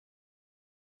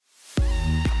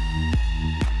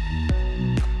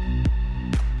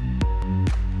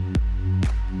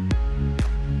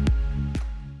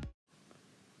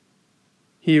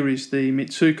Here is the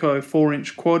Mitsuko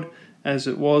 4-inch quad as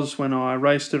it was when I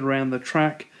raced it around the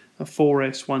track, a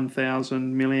 4S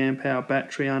 1000 mAh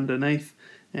battery underneath,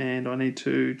 and I need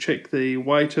to check the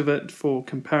weight of it for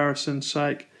comparison's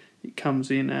sake. It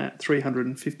comes in at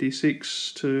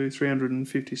 356 to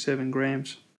 357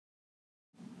 grams.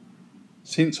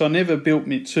 Since I never built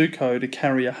Mitsuko to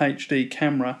carry a HD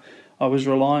camera, I was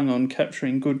relying on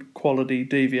capturing good quality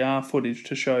DVR footage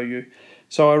to show you.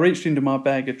 So I reached into my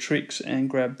bag of tricks and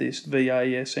grabbed this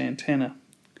VAS antenna.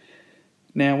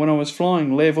 Now when I was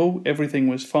flying level, everything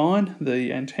was fine.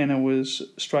 The antenna was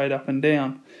straight up and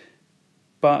down.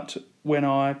 But when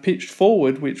I pitched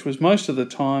forward, which was most of the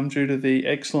time due to the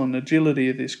excellent agility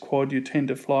of this quad, you tend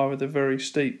to fly with a very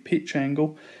steep pitch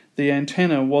angle, the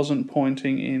antenna wasn't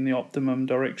pointing in the optimum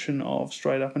direction of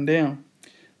straight up and down.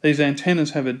 These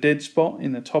antennas have a dead spot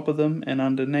in the top of them and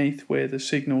underneath where the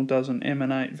signal doesn't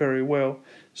emanate very well,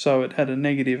 so it had a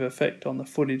negative effect on the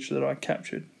footage that I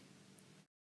captured.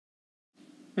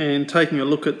 And taking a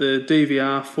look at the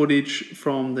DVR footage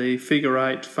from the figure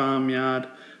 8 farmyard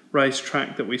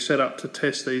racetrack that we set up to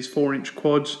test these 4-inch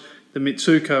quads, the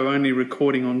Mitsuko only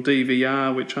recording on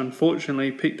DVR, which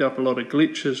unfortunately picked up a lot of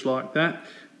glitches like that,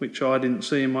 which I didn't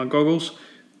see in my goggles.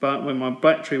 But when my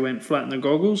battery went flat in the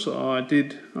goggles, I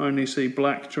did only see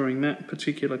black during that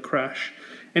particular crash.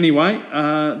 Anyway,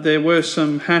 there were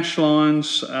some hash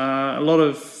lines, a lot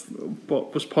of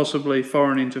what was possibly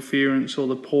foreign interference or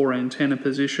the poor antenna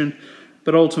position,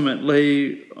 but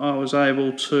ultimately I was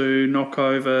able to knock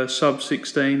over sub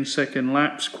 16 second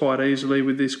laps quite easily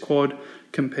with this quad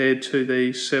compared to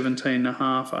the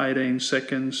 17.5, 18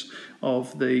 seconds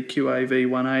of the QAV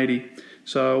 180.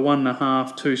 So a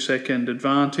 1.5, 2 second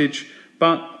advantage,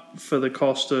 but for the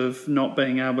cost of not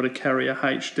being able to carry a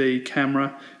HD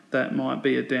camera, that might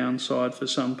be a downside for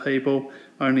some people,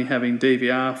 only having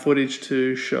DVR footage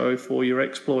to show for your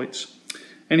exploits.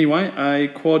 Anyway, a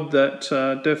quad that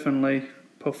definitely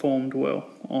performed well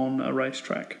on a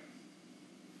racetrack.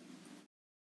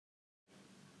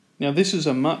 Now this is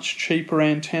a much cheaper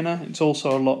antenna, it's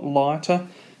also a lot lighter.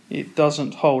 It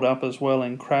doesn't hold up as well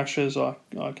in crashes, I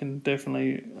can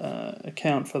definitely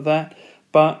account for that.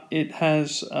 But it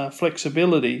has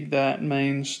flexibility that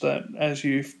means that as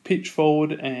you pitch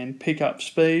forward and pick up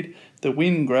speed, the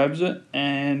wind grabs it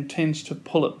and tends to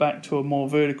pull it back to a more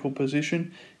vertical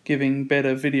position, giving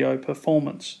better video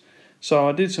performance. So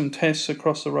I did some tests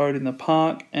across the road in the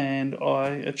park and I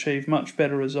achieved much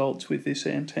better results with this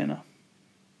antenna.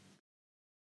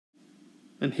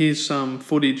 And here's some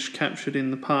footage captured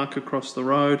in the park across the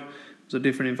road. It's a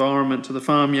different environment to the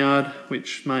farmyard,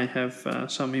 which may have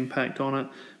some impact on it.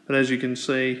 But as you can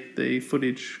see, the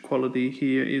footage quality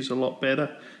here is a lot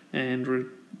better. And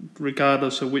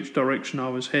regardless of which direction I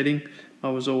was heading,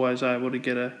 I was always able to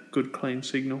get a good clean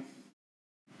signal.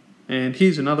 And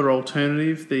here's another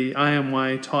alternative, the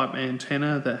Aomway type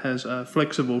antenna that has a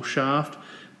flexible shaft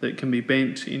that can be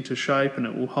bent into shape and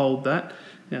it will hold that.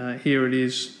 Here it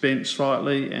is bent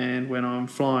slightly, and when I'm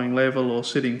flying level or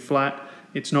sitting flat,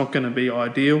 it's not going to be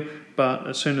ideal, but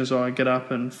as soon as I get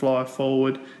up and fly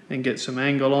forward and get some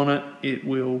angle on it, it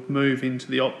will move into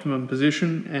the optimum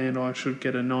position and I should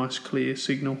get a nice clear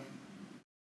signal.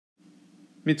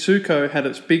 Mitsuko had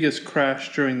its biggest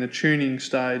crash during the tuning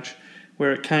stage,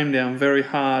 where it came down very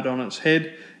hard on its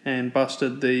head and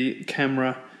busted the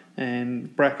camera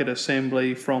and bracket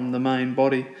assembly from the main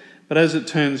body. But as it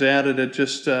turns out, it had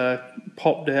just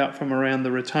popped out from around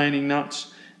the retaining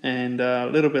nuts and a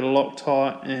little bit of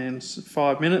Loctite and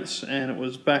 5 minutes, and it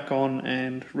was back on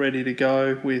and ready to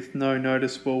go with no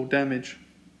noticeable damage.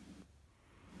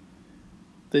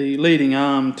 The leading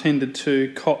arm tended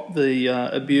to cop the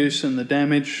abuse and the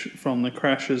damage from the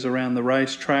crashes around the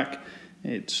racetrack.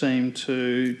 It seemed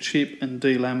to chip and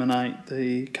delaminate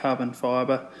the carbon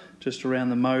fibre just around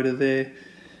the motor there.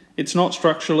 It's not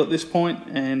structural at this point,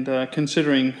 and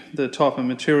considering the type of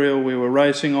material we were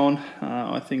racing on,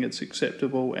 I think it's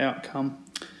acceptable outcome.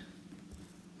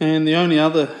 And the only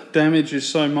other damage is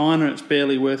so minor it's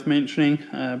barely worth mentioning.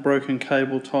 A broken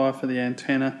cable tie for the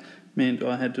antenna meant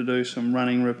I had to do some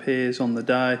running repairs on the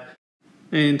day.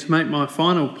 And to make my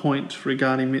final point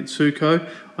regarding Mitsuko,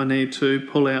 I need to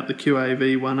pull out the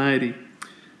QAV 180.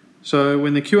 So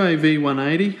when the QAV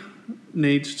 180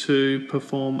 needs to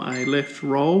perform a left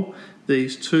roll,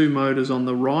 these two motors on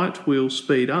the right will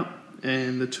speed up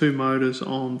and the two motors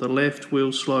on the left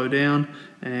will slow down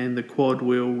and the quad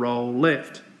will roll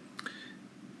left.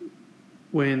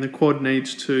 When the quad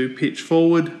needs to pitch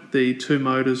forward, the two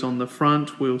motors on the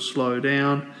front will slow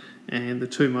down and the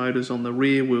two motors on the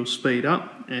rear will speed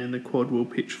up and the quad will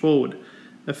pitch forward.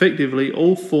 effectively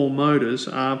all 4 motors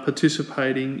are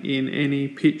participating in any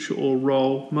pitch or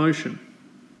roll motion.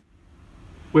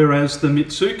 Whereas the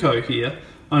Mitsuko here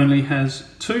only has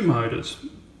 2 motors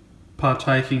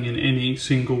partaking in any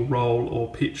single roll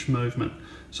or pitch movement.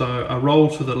 So a roll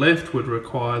to the left would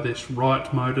require this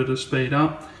right motor to speed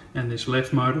up and this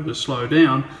left motor to slow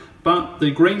down, but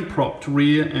the green propped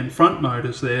rear and front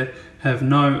motors there have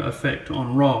no effect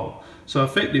on roll. So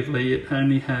effectively it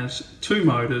only has 2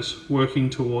 motors working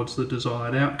towards the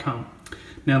desired outcome.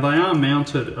 Now they are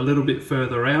mounted a little bit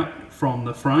further out from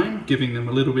the frame, giving them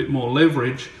a little bit more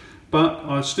leverage, but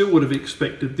I still would have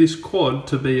expected this quad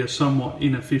to be a somewhat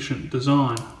inefficient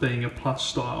design, being a plus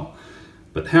style.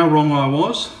 But how wrong I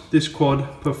was. This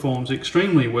quad performs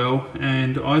extremely well,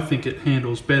 and I think it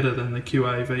handles better than the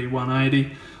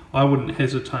QAV180. I wouldn't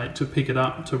hesitate to pick it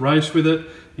up to race with it.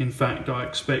 In fact, I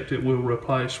expect it will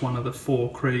replace one of the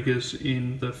 4 Kriegers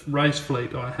in the race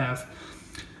fleet I have.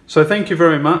 So thank you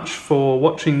very much for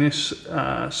watching this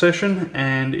session,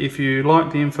 and if you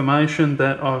like the information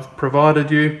that I've provided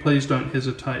you, please don't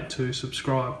hesitate to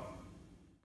subscribe.